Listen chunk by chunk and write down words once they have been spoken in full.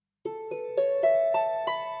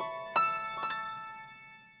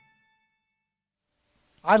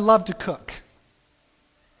I love to cook.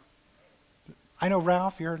 I know,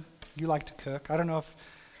 Ralph, you like to cook. I don't know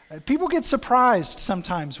if people get surprised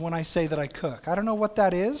sometimes when I say that I cook. I don't know what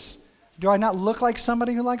that is. Do I not look like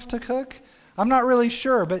somebody who likes to cook? I'm not really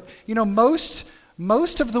sure, but most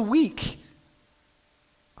of the week,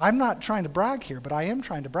 I'm not trying to brag here, but I am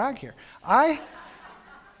trying to brag here. I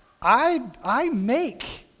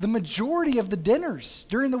make the majority of the dinners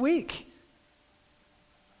during the week.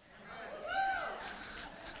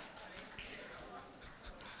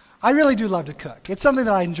 I really do love to cook. It's something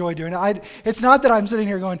that I enjoy doing. It's not that I'm sitting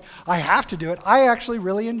here going, I have to do it. I actually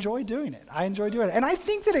really enjoy doing it. I enjoy doing it. And I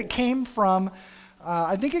think that it came from,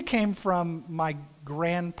 my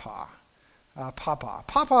grandpa, Papa.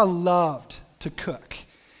 Papa loved to cook.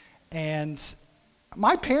 And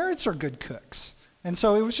my parents are good cooks. And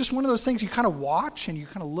so it was just one of those things you kind of watch and you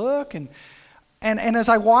kind of look. And as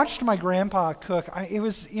I watched my grandpa cook, it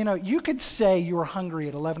was, you could say you were hungry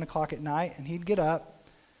at 11 o'clock at night, and he'd get up,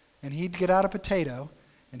 and he'd get out a potato,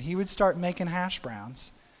 and he would start making hash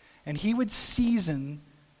browns, and he would season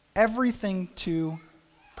everything to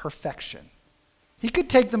perfection. He could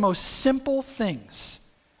take the most simple things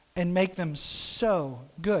and make them so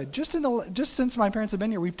good. Just since my parents have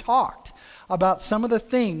been here, we've talked about some of the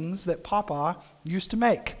things that Papa used to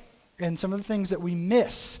make, and some of the things that we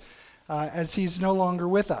miss as he's no longer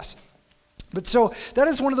with us. But so that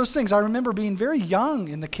is one of those things. I remember being very young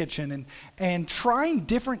in the kitchen and trying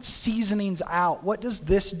different seasonings out. What does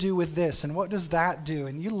this do with this? And what does that do?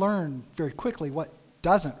 And you learn very quickly what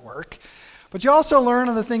doesn't work. But you also learn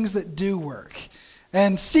on the things that do work.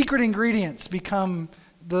 And secret ingredients become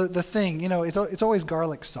the thing. It's always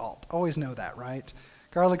garlic salt. Always know that, right?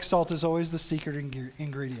 Garlic salt is always the secret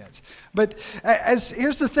ingredient. But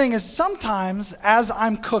here's the thing, is sometimes as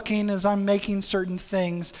I'm cooking, as I'm making certain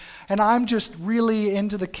things, and I'm just really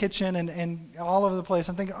into the kitchen and all over the place,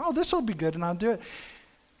 I'm thinking, oh, this will be good, and I'll do it.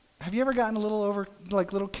 Have you ever gotten a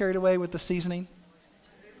little carried away with the seasoning?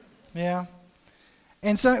 Yeah.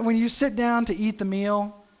 And so when you sit down to eat the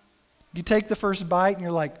meal, you take the first bite and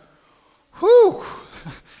you're like, whew,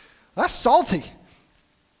 that's salty.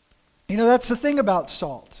 That's the thing about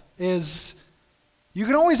salt, is you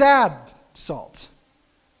can always add salt,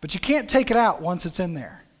 but you can't take it out once it's in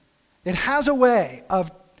there. It has a way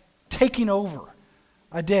of taking over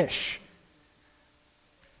a dish.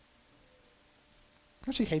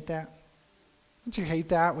 Don't you hate that? Don't you hate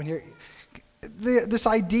that when this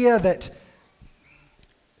idea that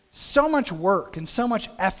so much work and so much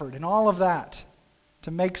effort and all of that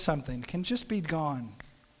to make something can just be gone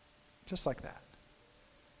just like that?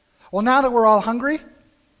 Well, now that we're all hungry,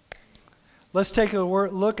 let's take a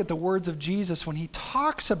look at the words of Jesus when he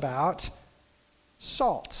talks about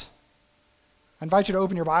salt. I invite you to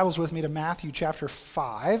open your Bibles with me to Matthew chapter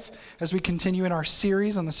 5 as we continue in our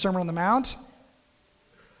series on the Sermon on the Mount.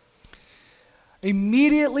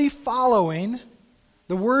 Immediately following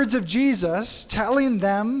the words of Jesus telling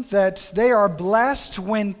them that they are blessed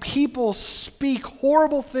when people speak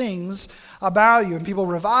horrible things about you, and people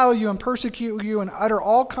revile you and persecute you and utter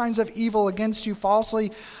all kinds of evil against you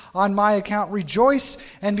falsely on my account. Rejoice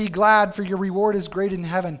and be glad, for your reward is great in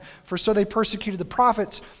heaven. For so they persecuted the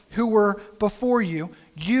prophets who were before you.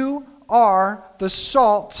 You are the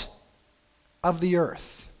salt of the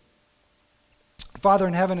earth. Father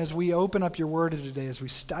in heaven, as we open up your word today, as we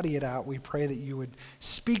study it out, we pray that you would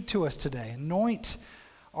speak to us today. Anoint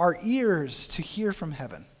our ears to hear from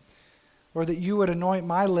heaven. Lord, that you would anoint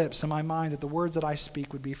my lips and my mind, that the words that I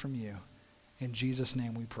speak would be from you. In Jesus'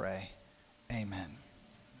 name we pray. Amen.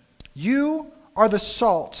 You are the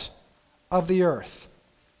salt of the earth.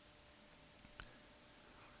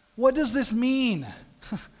 What does this mean?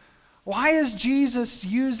 Why is Jesus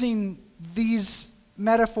using these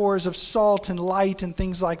metaphors of salt and light and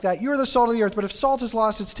things like that? You are the salt of the earth, but if salt has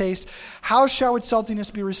lost its taste, how shall its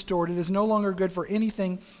saltiness be restored? It is no longer good for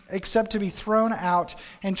anything except to be thrown out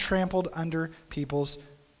and trampled under people's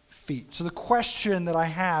feet. So the question that I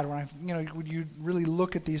had when you really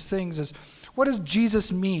look at these things is, what does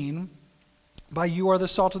Jesus mean by you are the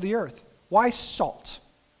salt of the earth? Why salt?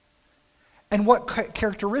 And what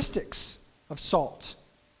characteristics of salt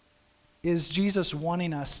is Jesus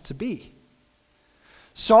wanting us to be?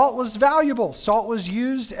 Salt was valuable. Salt was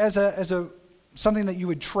used as something that you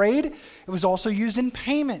would trade. It was also used in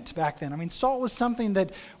payment back then. I mean, salt was something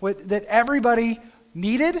that everybody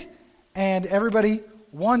needed and everybody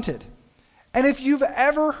wanted. And if you've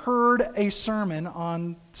ever heard a sermon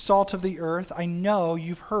on salt of the earth, I know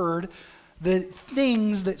you've heard the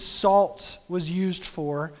things that salt was used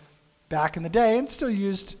for back in the day and still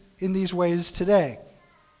used in these ways today.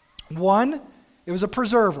 One, it was a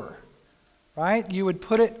preserver. right? You would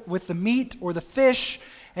put it with the meat or the fish,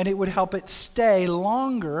 and it would help it stay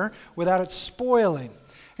longer without it spoiling.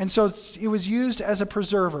 And so it was used as a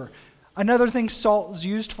preserver. Another thing salt is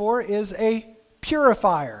used for is a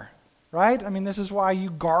purifier, right? I mean, this is why you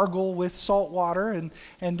gargle with salt water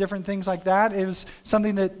and different things like that. It was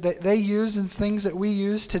something that they use and things that we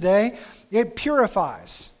use today. It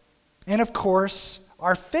purifies. And of course,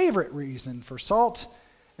 our favorite reason for salt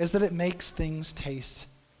is that it makes things taste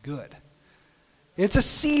good. It's a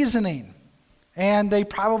seasoning. And they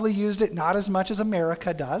probably used it not as much as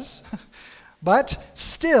America does, but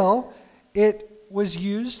still, it was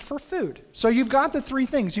used for food. So you've got the three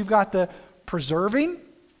things. You've got the preserving,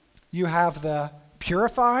 you have the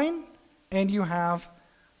purifying, and you have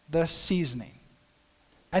the seasoning.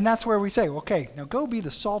 And that's where we say, okay, now go be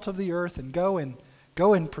the salt of the earth and go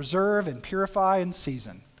and preserve and purify and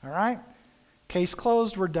season. All right? Case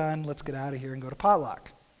closed, we're done. Let's get out of here and go to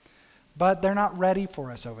potluck. But they're not ready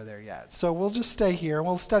for us over there yet. So we'll just stay here and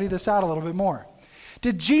we'll study this out a little bit more.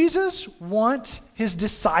 Did Jesus want his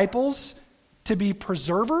disciples to be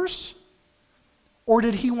preservers? Or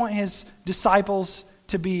did he want his disciples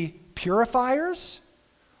to be purifiers?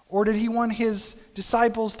 Or did he want his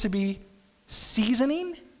disciples to be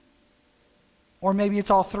seasoning? Or maybe it's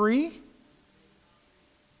all three?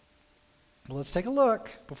 Well, let's take a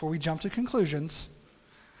look before we jump to conclusions.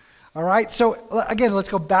 All right, so again, let's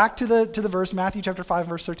go back to the verse, Matthew chapter 5,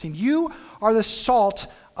 verse 13. You are the salt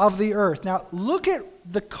of the earth. Now, look at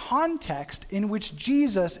the context in which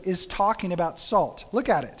Jesus is talking about salt. Look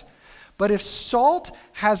at it. But if salt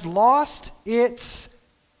has lost its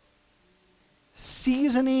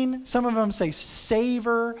seasoning, some of them say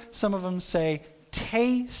savor, some of them say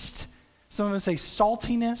taste, some of them say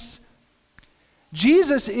saltiness.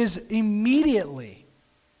 Jesus is immediately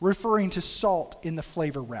referring to salt in the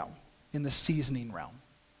flavor realm, in the seasoning realm.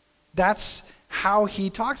 That's how he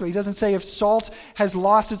talks about it. He doesn't say if salt has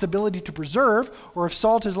lost its ability to preserve or if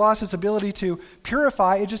salt has lost its ability to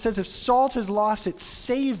purify. It just says if salt has lost its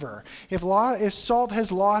savor, if salt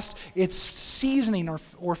has lost its seasoning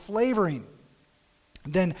or flavoring,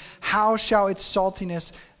 then how shall its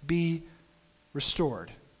saltiness be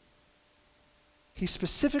restored? He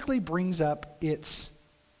specifically brings up its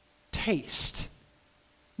taste.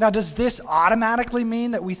 Now, does this automatically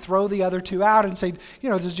mean that we throw the other two out and say,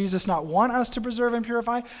 does Jesus not want us to preserve and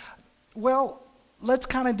purify? Well, let's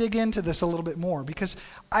kind of dig into this a little bit more because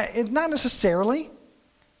not necessarily,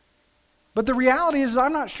 but the reality is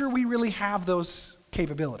I'm not sure we really have those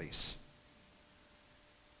capabilities.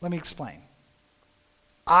 Let me explain.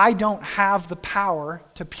 I don't have the power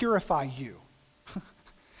to purify you,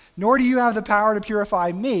 nor do you have the power to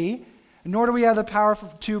purify me, nor do we have the power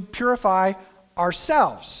to purify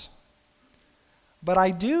ourselves. But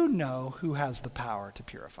I do know who has the power to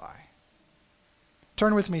purify.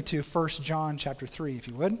 Turn with me to 1 John chapter 3, if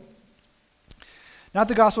you would. Not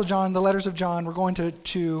the Gospel of John, the letters of John. We're going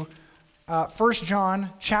to 1 John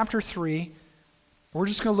chapter 3. We're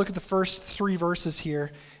just going to look at the first three verses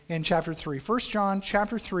here in chapter 3. 1 John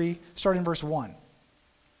chapter 3, starting in verse 1.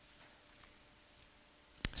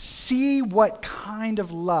 See what kind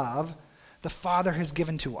of love the Father has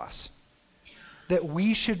given to us, that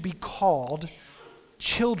we should be called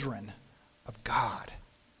children of God.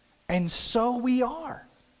 And so we are.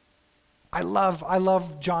 I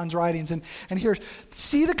love John's writings. And here,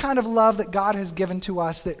 see the kind of love that God has given to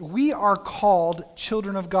us, that we are called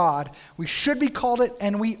children of God. We should be called it,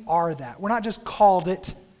 and we are that. We're not just called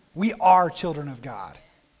it, we are children of God.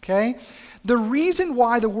 Okay? The reason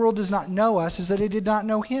why the world does not know us is that it did not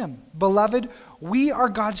know him. Beloved, we are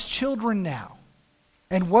God's children now.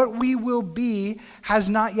 And what we will be has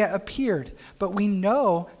not yet appeared. But we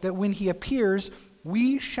know that when he appears,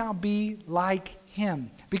 we shall be like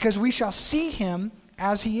him, because we shall see him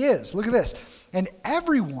as he is. Look at this. And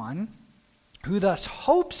everyone who thus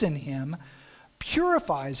hopes in him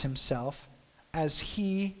purifies himself as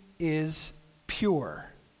he is pure.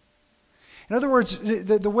 In other words,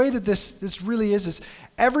 the way that this really is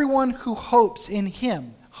everyone who hopes in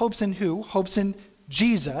him. Hopes in who? Hopes in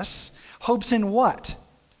Jesus. Hopes in what?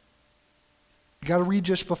 You got to read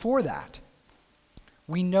just before that.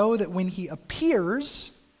 We know that when he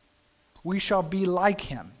appears, we shall be like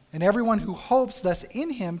him. And everyone who hopes thus in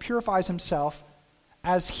him purifies himself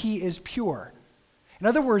as he is pure. In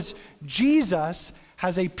other words, Jesus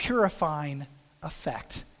has a purifying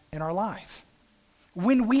effect in our life.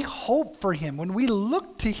 When we hope for him, when we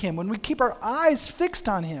look to him, when we keep our eyes fixed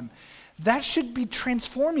on him, that should be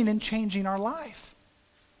transforming and changing our life.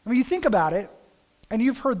 I mean, you think about it, and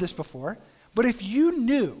you've heard this before, but if you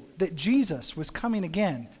knew that Jesus was coming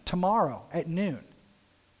again tomorrow at noon,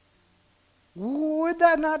 would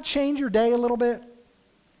that not change your day a little bit?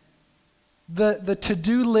 The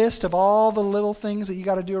to-do list of all the little things that you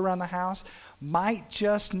got to do around the house might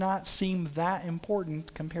just not seem that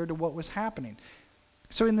important compared to what was happening.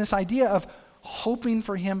 So in this idea of hoping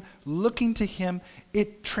for him, looking to him,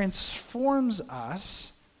 it transforms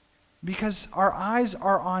us because our eyes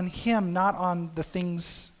are on him, not on the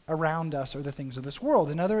things around us or the things of this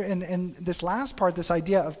world. In this last part, this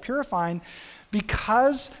idea of purifying,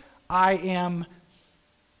 because I am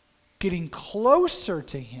getting closer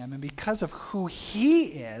to him and because of who he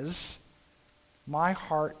is, my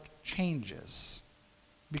heart changes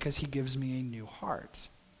because he gives me a new heart.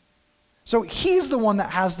 So he's the one that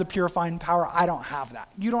has the purifying power. I don't have that.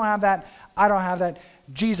 You don't have that. I don't have that.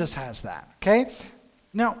 Jesus has that. Okay?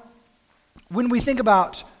 Now, when we think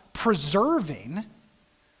about preserving,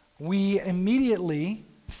 we immediately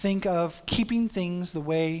think of keeping things the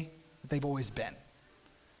way that they've always been.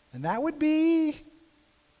 And that would be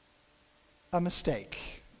a mistake.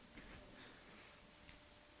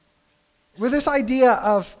 With this idea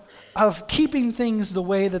of keeping things the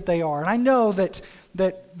way that they are, and I know that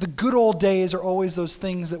the good old days are always those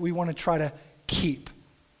things that we want to try to keep.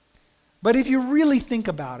 But if you really think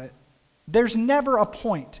about it, there's never a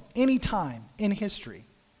point, any time in history,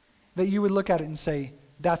 that you would look at it and say,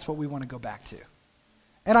 that's what we want to go back to.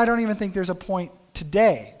 And I don't even think there's a point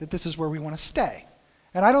today that this is where we want to stay.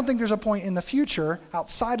 And I don't think there's a point in the future,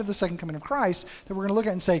 outside of the second coming of Christ, that we're going to look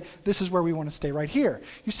at and say, this is where we want to stay right here.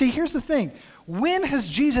 You see, here's the thing. When has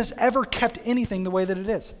Jesus ever kept anything the way that it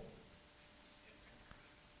is?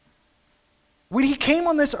 When he came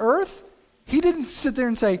on this earth, he didn't sit there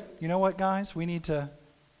and say, you know what, guys, we need to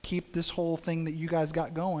keep this whole thing that you guys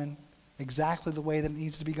got going exactly the way that it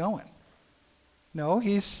needs to be going. No,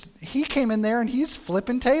 he came in there and he's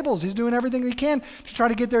flipping tables. He's doing everything he can to try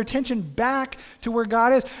to get their attention back to where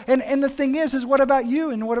God is. And the thing is what about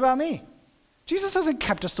you and what about me? Jesus hasn't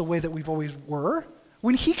kept us the way that we've always were.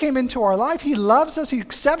 When he came into our life, he loves us, he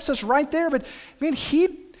accepts us right there, but man,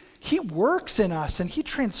 he works in us and he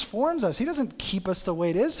transforms us. He doesn't keep us the way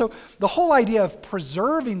it is. So the whole idea of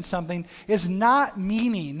preserving something is not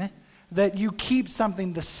meaning that you keep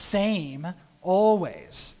something the same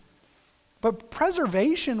always. But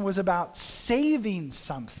preservation was about saving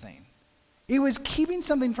something. It was keeping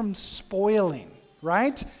something from spoiling,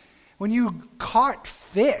 right? When you caught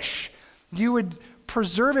fish, you would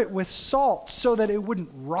preserve it with salt so that it wouldn't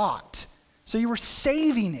rot. So you were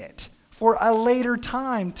saving it for a later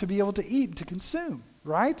time to be able to eat and to consume,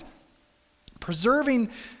 right? Preserving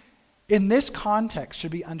in this context should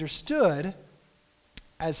be understood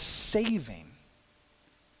as saving.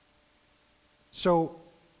 So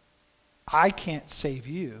I can't save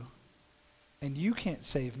you, and you can't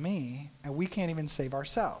save me, and we can't even save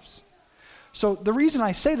ourselves. So the reason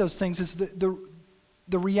I say those things is the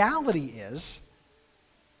reality is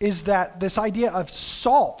that this idea of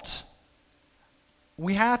salt,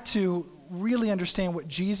 we have to really understand what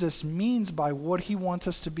Jesus means by what he wants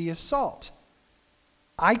us to be as salt.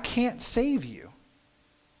 I can't save you.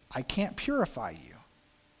 I can't purify you.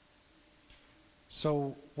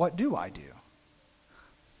 So what do I do?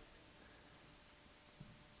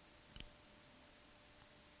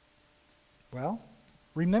 Well,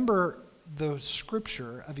 remember the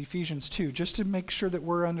scripture of Ephesians 2, just to make sure that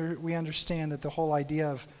we understand that the whole idea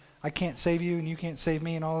of I can't save you and you can't save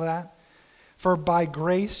me and all of that. For by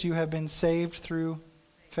grace you have been saved through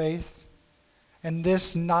faith, and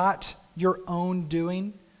this not your own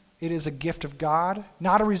doing. It is a gift of God,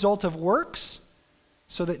 not a result of works,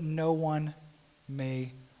 so that no one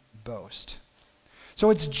may boast. So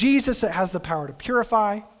it's Jesus that has the power to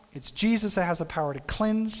purify. It's Jesus that has the power to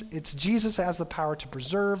cleanse. It's Jesus that has the power to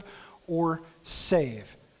preserve or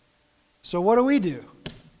save. So what do?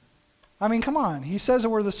 I mean, come on. He says that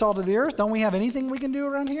we're the salt of the earth. Don't we have anything we can do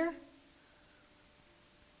around here?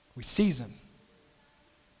 We season.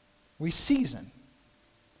 We season.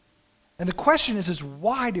 And the question is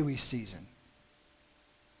why do we season?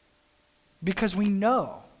 Because we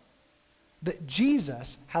know that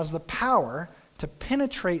Jesus has the power to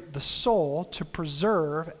penetrate the soul, to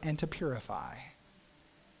preserve, and to purify.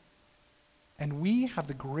 And we have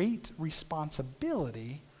the great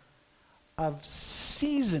responsibility of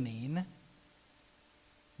seasoning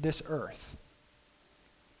this earth.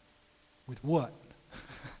 With what?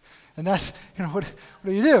 And that's, what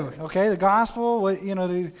do you do? Okay, the gospel,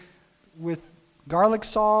 with garlic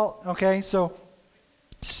salt. Okay, so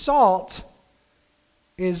salt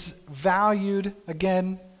is valued,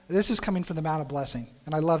 again, this is coming from the Mount of Blessing,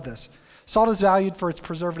 and I love this. Salt is valued for its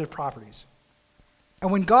preservative properties.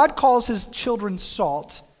 And when God calls his children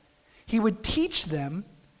salt, he would teach them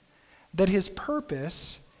that his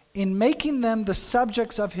purpose in making them the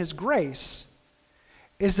subjects of his grace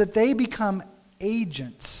is that they become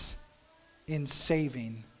agents in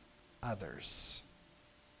saving others.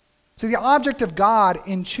 So the object of God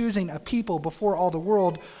in choosing a people before all the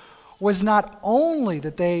world was not only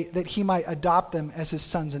that he might adopt them as his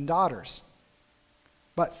sons and daughters,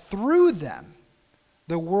 but through them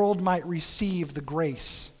the world might receive the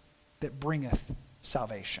grace that bringeth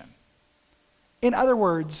salvation. In other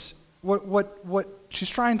words, what she's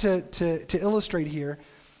trying to illustrate here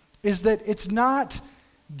is that it's not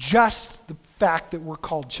just the fact that we're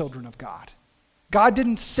called children of God. God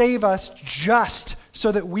didn't save us just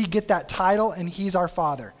so that we get that title and he's our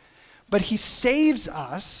Father. But he saves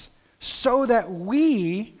us so that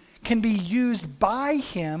we can be used by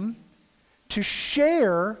him to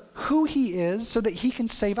share who he is so that he can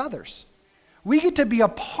save others. We get to be a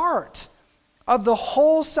part of the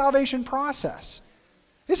whole salvation process.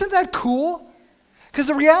 Isn't that cool? Because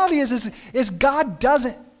the reality is God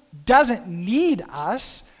doesn't need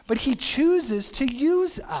us, but he chooses to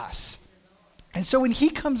use us. And so when he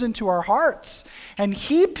comes into our hearts and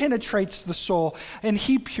he penetrates the soul and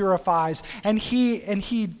he purifies and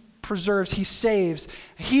he preserves, he saves,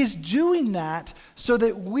 he's doing that so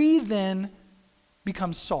that we then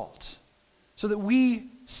become salt, so that we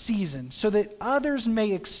season, so that others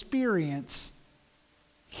may experience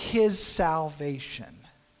his salvation.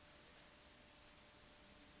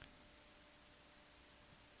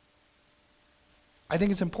 I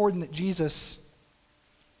think it's important that Jesus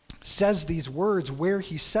says these words where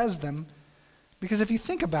he says them, because if you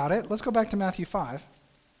think about it, let's go back to Matthew 5.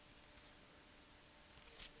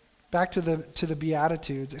 Back to the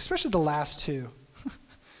Beatitudes, especially the last two.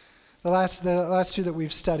 the last two that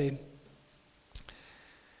we've studied.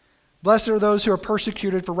 Blessed are those who are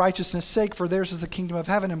persecuted for righteousness' sake, for theirs is the kingdom of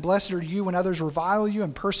heaven. And blessed are you when others revile you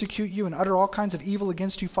and persecute you and utter all kinds of evil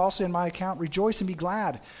against you falsely on my account. Rejoice and be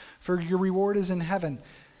glad, for your reward is in heaven.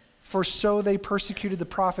 For so they persecuted the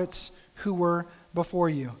prophets who were before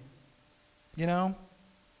you. You know,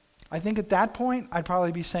 I think at that point, I'd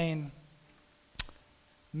probably be saying,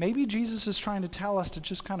 maybe Jesus is trying to tell us to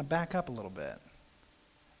just kind of back up a little bit.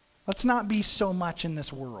 Let's not be so much in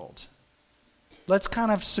this world. Let's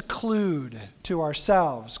kind of seclude to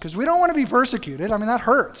ourselves, because we don't want to be persecuted. I mean, that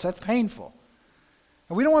hurts. That's painful.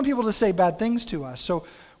 And we don't want people to say bad things to us. So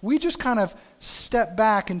we just kind of step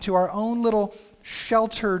back into our own little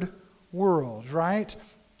sheltered world, right?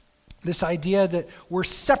 This idea that we're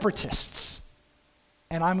separatists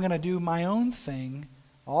and I'm going to do my own thing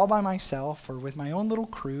all by myself or with my own little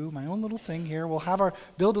crew, my own little thing here. We'll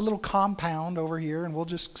build a little compound over here and we'll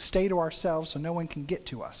just stay to ourselves so no one can get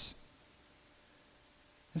to us.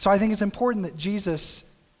 And so I think it's important that Jesus,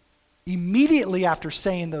 immediately after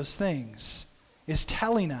saying those things, is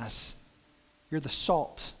telling us you're the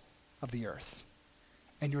salt of the earth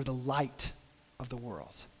and you're the light of the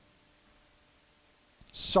world.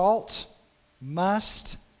 Salt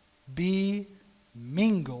must be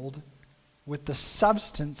mingled with the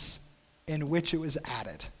substance in which it was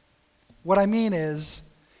added. What I mean is,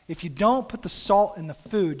 if you don't put the salt in the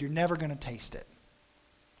food, you're never going to taste it.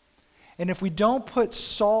 And if we don't put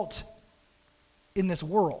salt in this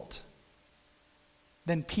world,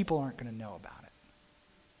 then people aren't going to know about it.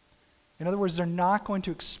 In other words, they're not going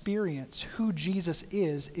to experience who Jesus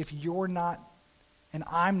is if you're not and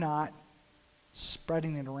I'm not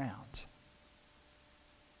spreading it around.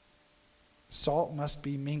 Salt must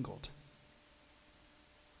be mingled.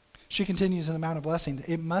 She continues in the Mount of Blessing,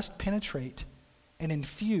 it must penetrate and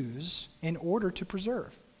infuse in order to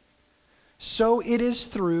preserve. So it is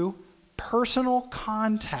through personal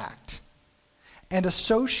contact and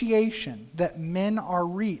association that men are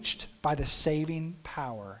reached by the saving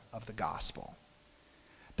power of the gospel.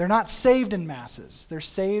 They're not saved in masses. They're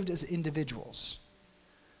saved as individuals.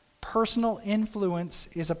 Personal influence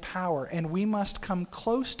is a power, and we must come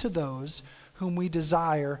close to those whom we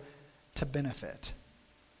desire to benefit.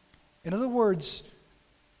 In other words,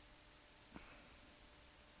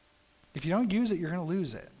 if you don't use it, you're going to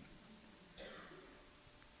lose it.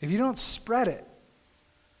 If you don't spread it,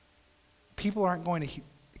 people aren't going to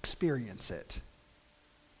experience it.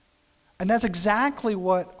 And that's exactly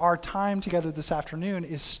what our time together this afternoon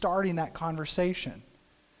is, starting that conversation.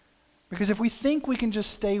 Because if we think we can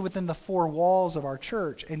just stay within the four walls of our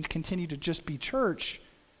church and continue to just be church,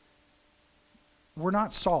 we're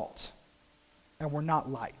not salt and we're not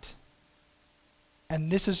light.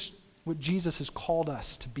 And this is what Jesus has called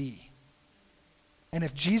us to be. And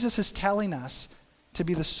if Jesus is telling us to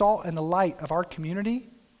be the salt and the light of our community,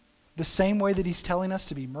 the same way that he's telling us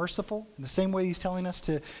to be merciful, in the same way he's telling us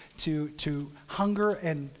to hunger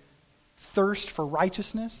and thirst for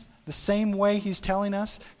righteousness, the same way he's telling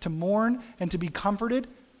us to mourn and to be comforted,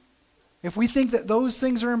 if we think that those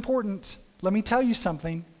things are important, let me tell you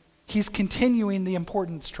something. He's continuing the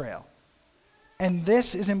importance trail. And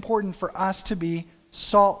this is important for us to be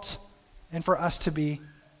salt and for us to be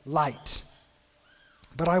light.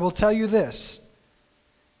 But I will tell you this,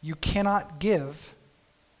 you cannot give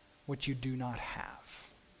what you do not have.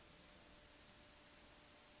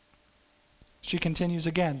 She continues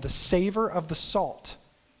again, the savor of the salt,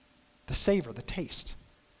 the savor, the taste,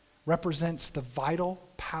 represents the vital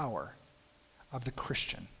power of the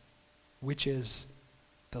Christian, which is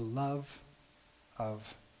the love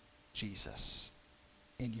of Jesus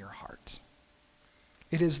in your heart.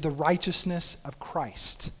 It is the righteousness of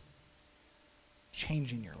Christ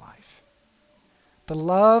changing your life. The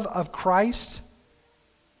love of Christ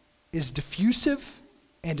is diffusive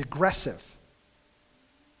and aggressive.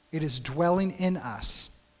 It is dwelling in us.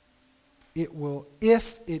 It will,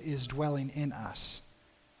 if it is dwelling in us,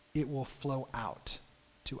 it will flow out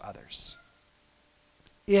to others.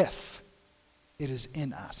 If it is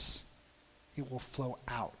in us, it will flow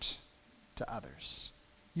out to others.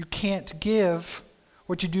 You can't give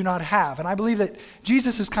what you do not have. And I believe that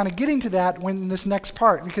Jesus is kind of getting to that when in this next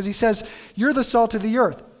part, because he says, you're the salt of the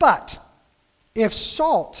earth. But if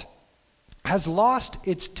salt has lost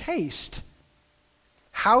its taste,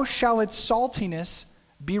 how shall its saltiness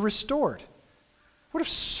be restored? What if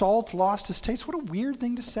salt lost its taste? What a weird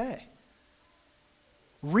thing to say.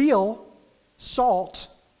 Real salt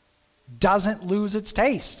doesn't lose its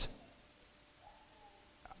taste.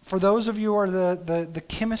 For those of you who are the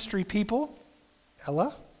chemistry people,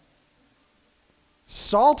 Ella,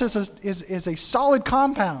 salt is a solid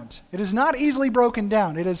compound. It is not easily broken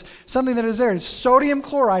down. It is something that is there. It's sodium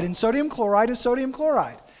chloride, and sodium chloride is sodium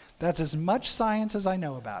chloride. That's as much science as I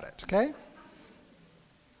know about it, okay?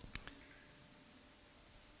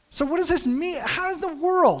 So what does this mean? How in the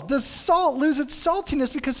world does salt lose its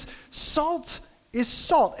saltiness? Because salt is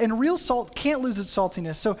salt, and real salt can't lose its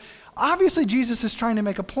saltiness. So obviously Jesus is trying to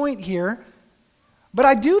make a point here, but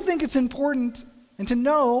I do think it's important and to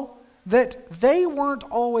know that they weren't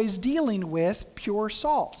always dealing with pure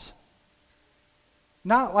salt.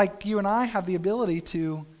 Not like you and I have the ability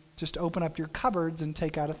to just open up your cupboards and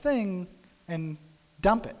take out a thing and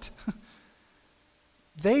dump it.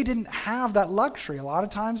 They didn't have that luxury. A lot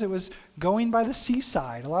of times it was going by the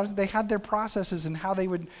seaside. They had their processes and how they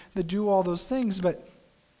would do all those things. But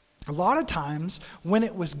a lot of times when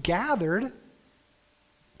it was gathered,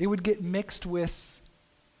 it would get mixed with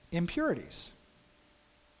impurities.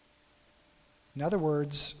 In other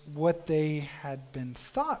words, what they had been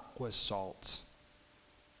thought was salt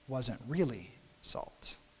wasn't really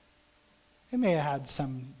salt. It may have had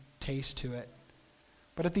some taste to it.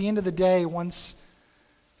 But at the end of the day, once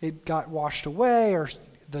it got washed away, or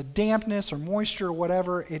the dampness or moisture or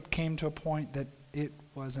whatever, it came to a point that it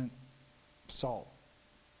wasn't salt.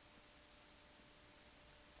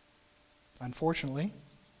 Unfortunately,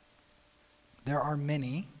 there are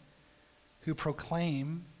many who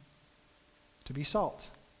proclaim to be salt.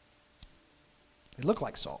 They look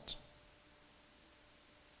like salt.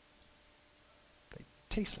 They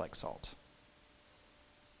taste like salt.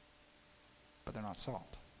 But they're not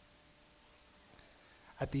salt.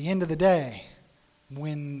 At the end of the day,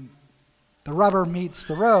 when the rubber meets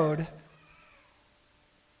the road,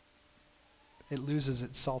 it loses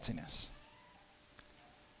its saltiness.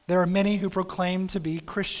 There are many who proclaim to be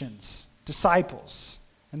Christians, disciples,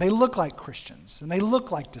 and they look like Christians, and they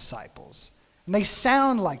look like disciples, and they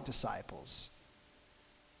sound like disciples.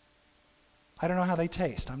 I don't know how they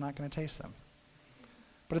taste. I'm not going to taste them.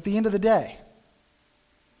 But at the end of the day,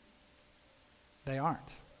 they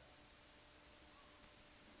aren't.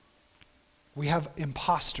 We have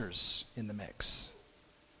imposters in the mix.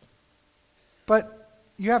 But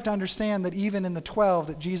you have to understand that even in the 12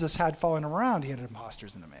 that Jesus had following around, he had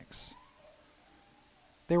imposters in the mix.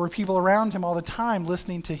 There were people around him all the time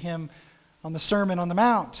listening to him on the Sermon on the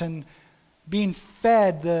Mount and being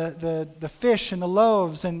fed the fish and the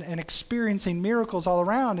loaves and experiencing miracles all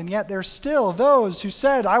around. And yet there's still those who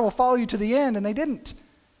said, I will follow you to the end, and they didn't.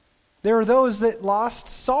 There are those that lost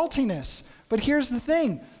saltiness. But here's the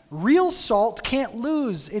thing. Real salt can't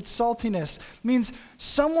lose its saltiness. It means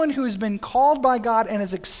someone who has been called by God and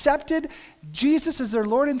has accepted Jesus as their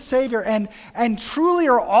Lord and Savior and truly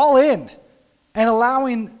are all in and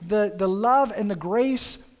allowing the love and the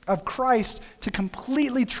grace of Christ to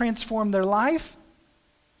completely transform their life,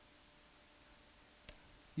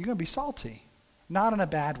 you're going to be salty. Not in a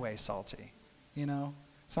bad way salty. You know?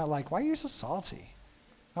 It's not like, why are you so salty?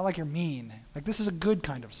 Not like you're mean. Like, this is a good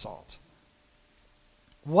kind of salt.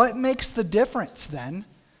 What makes the difference then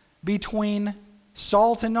between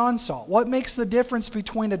salt and non-salt? What makes the difference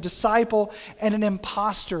between a disciple and an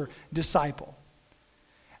imposter disciple?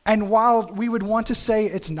 And while we would want to say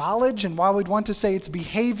it's knowledge, and while we'd want to say it's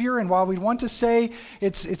behavior, and while we'd want to say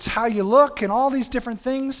it's how you look and all these different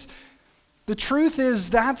things, the truth is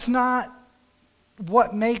that's not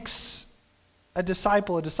what makes a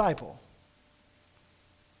disciple a disciple.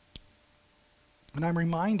 And I'm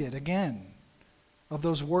reminded again of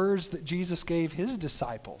those words that Jesus gave his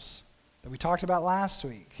disciples that we talked about last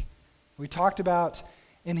week. We talked about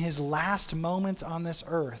in his last moments on this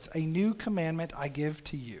earth, a new commandment I give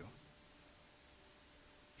to you.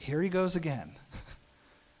 Here he goes again.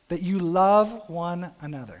 That you love one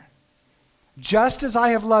another. Just as I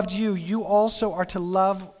have loved you, you also are to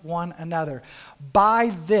love one another.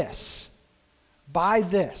 By this,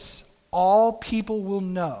 all people will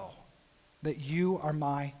know that you are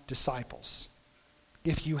my disciples,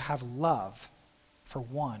 if you have love for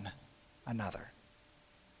one another.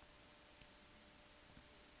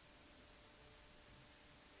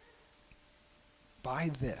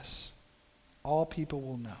 By this, all people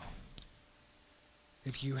will know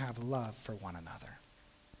if you have love for one another.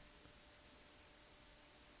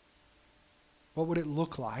 What would it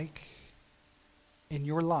look like in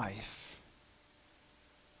your life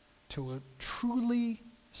to truly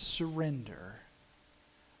surrender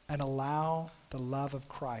and allow the love of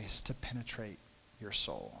Christ to penetrate your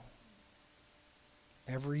soul?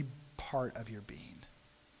 Every part of your being.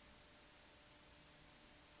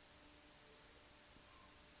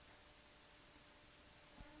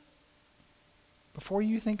 Before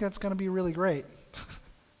you think that's going to be really great,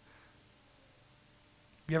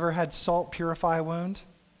 you ever had salt purify a wound?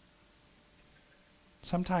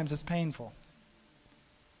 Sometimes it's painful.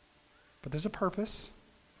 But there's a purpose,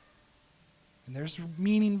 and there's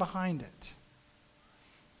meaning behind it.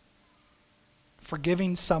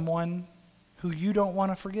 Forgiving someone who you don't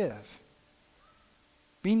want to forgive.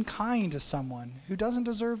 Being kind to someone who doesn't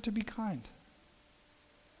deserve to be kind.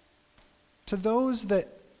 To those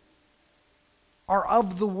that are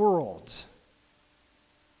of the world,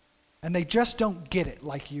 and they just don't get it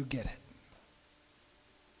like you get it.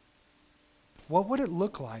 What would it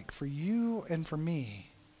look like for you and for me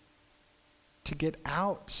to get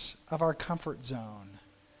out of our comfort zone,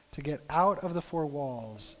 to get out of the four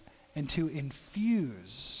walls, and to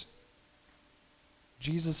infuse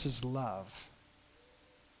Jesus' love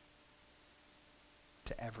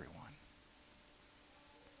to everyone?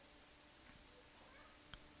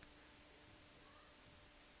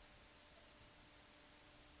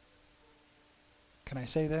 Can I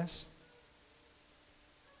say this?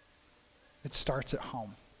 It starts at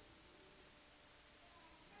home.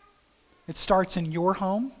 It starts in your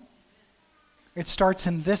home. It starts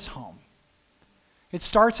in this home. It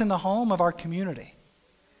starts in the home of our community.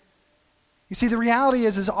 You see, the reality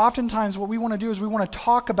is oftentimes what we want to do is we want to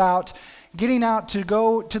talk about getting out to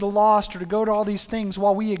go to the lost or to go to all these things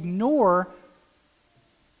while we ignore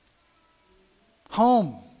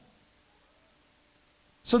home.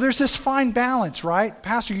 So there's this fine balance, right?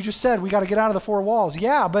 Pastor, you just said we got to get out of the four walls.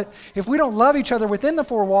 Yeah, but if we don't love each other within the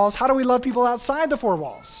four walls, how do we love people outside the four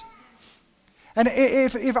walls? And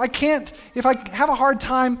if I have a hard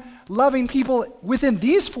time loving people within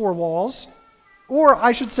these four walls, or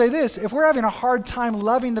I should say this, if we're having a hard time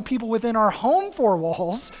loving the people within our home four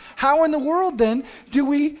walls, how in the world then do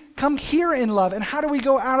we come here in love? And how do we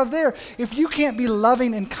go out of there? If you can't be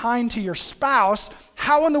loving and kind to your spouse,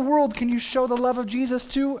 how in the world can you show the love of Jesus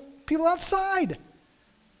to people outside?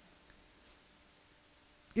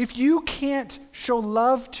 If you can't show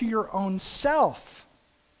love to your own self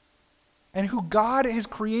and who God has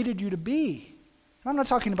created you to be, and I'm not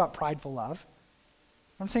talking about prideful love.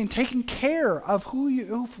 I'm saying taking care of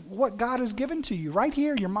what God has given to you right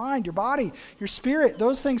here, your mind, your body, your spirit,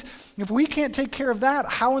 those things. If we can't take care of that,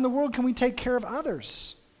 how in the world can we take care of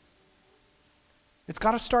others? It's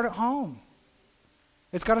got to start at home.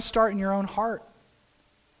 It's got to start in your own heart.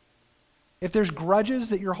 If there's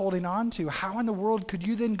grudges that you're holding on to, how in the world could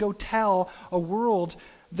you then go tell a world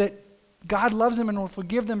that God loves them and will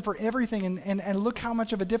forgive them for everything and look how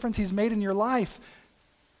much of a difference he's made in your life?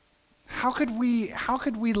 How could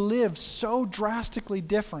we live so drastically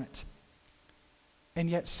different and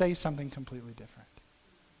yet say something completely different?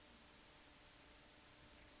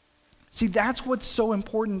 See, that's what's so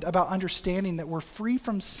important about understanding that we're free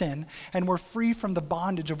from sin and we're free from the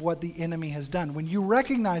bondage of what the enemy has done. When you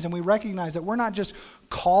recognize and we recognize that we're not just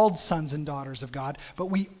called sons and daughters of God, but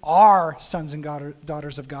we are sons and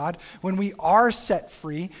daughters of God, when we are set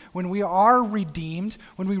free, when we are redeemed,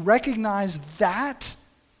 when we recognize that,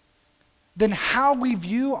 then how we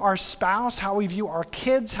view our spouse, how we view our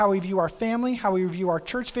kids, how we view our family, how we view our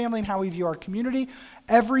church family, and how we view our community,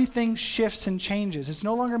 everything shifts and changes. It's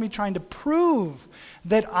no longer me trying to prove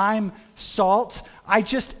that I'm salt. I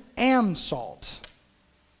just am salt.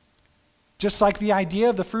 Just like the idea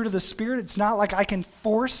of the fruit of the Spirit, it's not like I can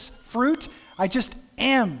force fruit. I just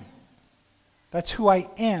am. That's who I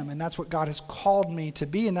am, and that's what God has called me to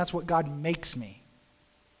be, and that's what God makes me.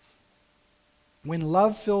 When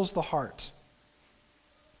love fills the heart,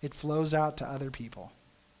 it flows out to other people.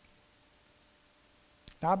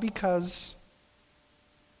 Not because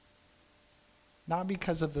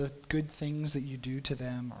of the good things that you do to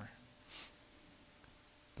them or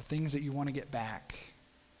the things that you want to get back.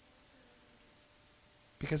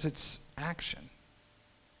 Because it's action.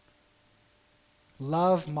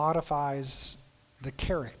 Love modifies the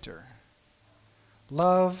character.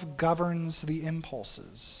 Love governs the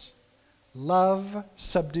impulses. Love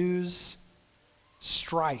subdues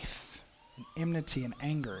strife and enmity and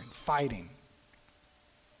anger and fighting.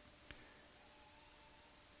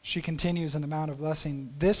 She continues in the Mount of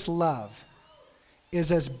Blessing, this love is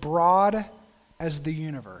as broad as the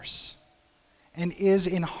universe and is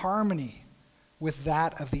in harmony with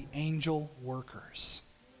that of the angel workers.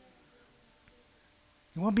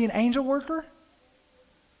 You want to be an angel worker?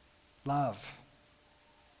 Love.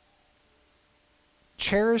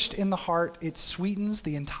 Cherished in the heart, it sweetens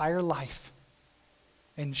the entire life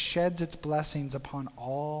and sheds its blessings upon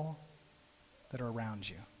all that are around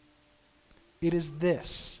you. It is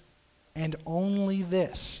this, and only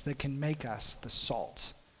this, that can make us the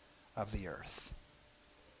salt of the earth.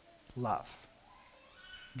 Love.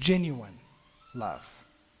 Genuine love.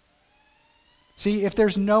 See, if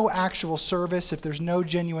there's no actual service, if there's no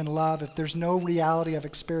genuine love, if there's no reality of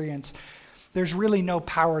experience, there's really no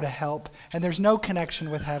power to help, and there's no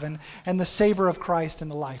connection with heaven and the savor of Christ in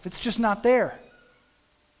the life. It's just not there.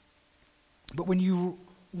 But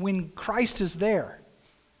when Christ is there,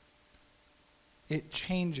 it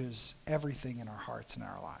changes everything in our hearts and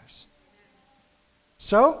our lives.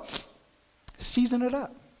 So, season it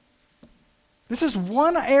up. This is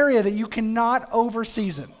one area that you cannot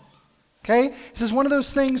over-season. Okay? This is one of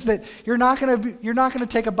those things that you're not going to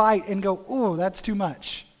take a bite and go, "Oh, that's too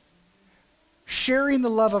much." Sharing the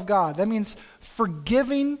love of God. That means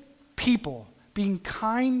forgiving people, being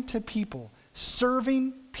kind to people,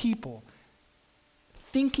 serving people,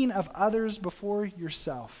 thinking of others before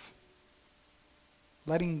yourself,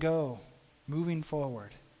 letting go, moving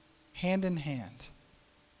forward, hand in hand,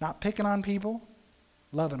 not picking on people,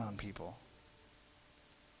 loving on people.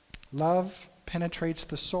 Love penetrates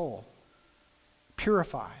the soul,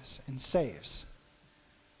 purifies, and saves.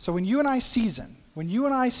 So when you and I season, when you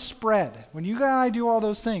and I spread, when you and I do all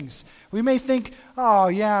those things, we may think, "Oh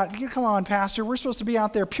yeah, come on, Pastor, we're supposed to be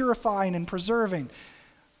out there purifying and preserving."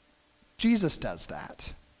 Jesus does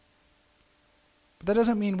that. But that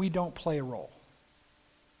doesn't mean we don't play a role.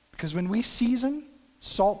 Because when we season,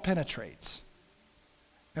 salt penetrates.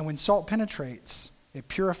 And when salt penetrates, it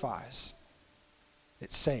purifies,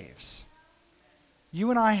 it saves. You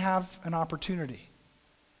and I have an opportunity,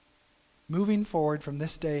 moving forward from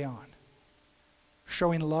this day on,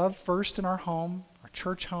 showing love first in our home, our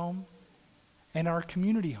church home, and our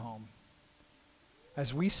community home.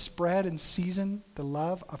 As we spread and season the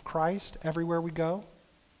love of Christ everywhere we go,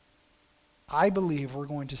 I believe we're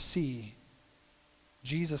going to see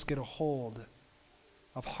Jesus get a hold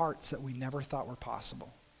of hearts that we never thought were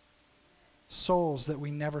possible. Souls that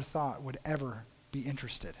we never thought would ever be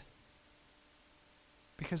interested.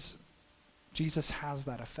 Because Jesus has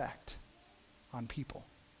that effect on people.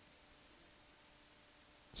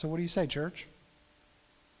 So what do you say, church?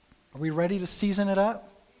 Are we ready to season it up?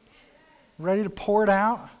 Ready to pour it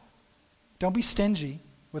out? Don't be stingy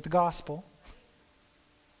with the gospel.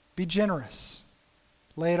 Be generous.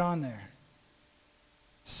 Lay it on there.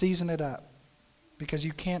 Season it up. Because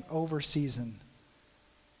you can't over-season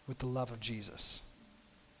with the love of Jesus.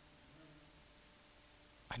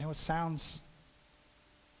 I know it sounds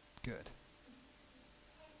good.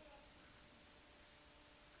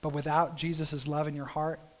 But without Jesus' love in your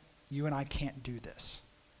heart, you and I can't do this.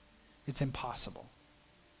 It's impossible.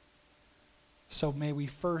 So may we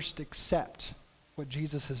first accept what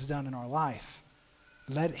Jesus has done in our life.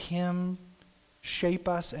 Let him shape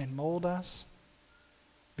us and mold us.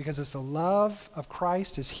 Because if the love of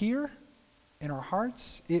Christ is here in our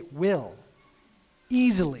hearts, it will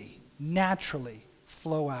easily, naturally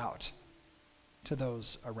flow out to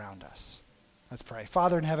those around us. Let's pray.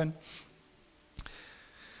 Father in heaven,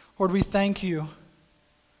 Lord, we thank you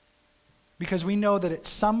because we know that at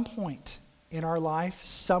some point in our life,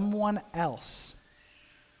 someone else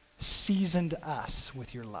seasoned us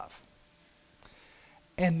with your love.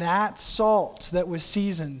 And that salt that was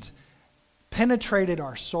seasoned penetrated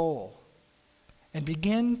our soul and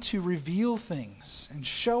began to reveal things and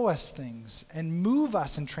show us things and move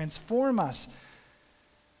us and transform us.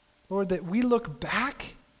 Lord, that we look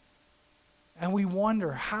back and we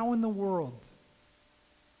wonder, how in the world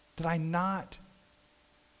did I not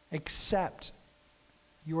accept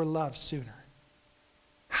your love sooner?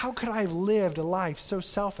 How could I have lived a life so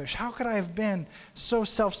selfish? How could I have been so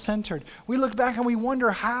self-centered? We look back and we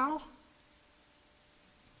wonder how.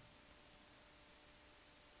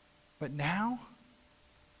 But now,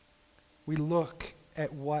 we look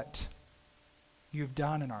at what you've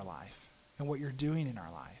done in our life and what you're doing in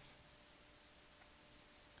our life.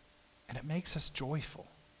 And it makes us joyful.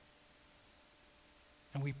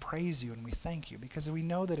 And we praise you and we thank you because we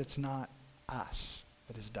know that it's not us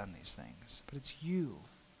that has done these things, but it's you.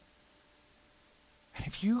 And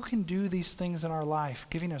if you can do these things in our life,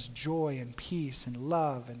 giving us joy and peace and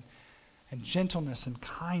love and gentleness and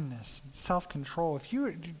kindness and self-control,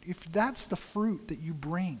 if that's the fruit that you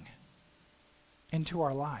bring into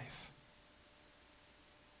our life,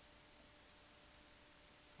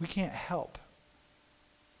 we can't help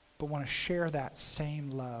but want to share that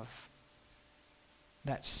same love,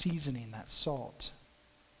 that seasoning, that salt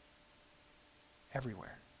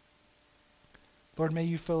everywhere. Lord, may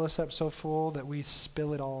you fill us up so full that we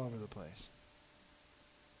spill it all over the place.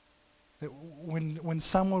 That when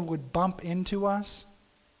someone would bump into us,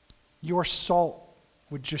 your salt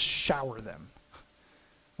would just shower them.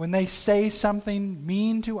 When they say something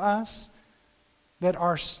mean to us, that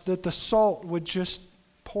the salt would just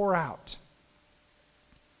pour out.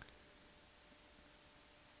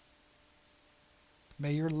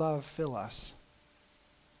 May your love fill us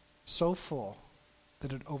so full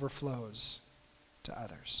that it overflows to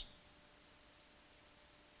others.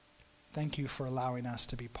 Thank you for allowing us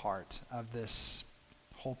to be part of this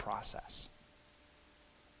whole process.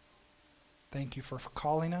 Thank you for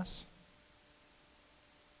calling us.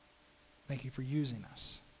 Thank you for using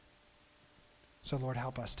us. So, Lord,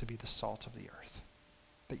 help us to be the salt of the earth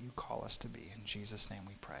that you call us to be. In Jesus' name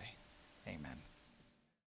we pray. Amen.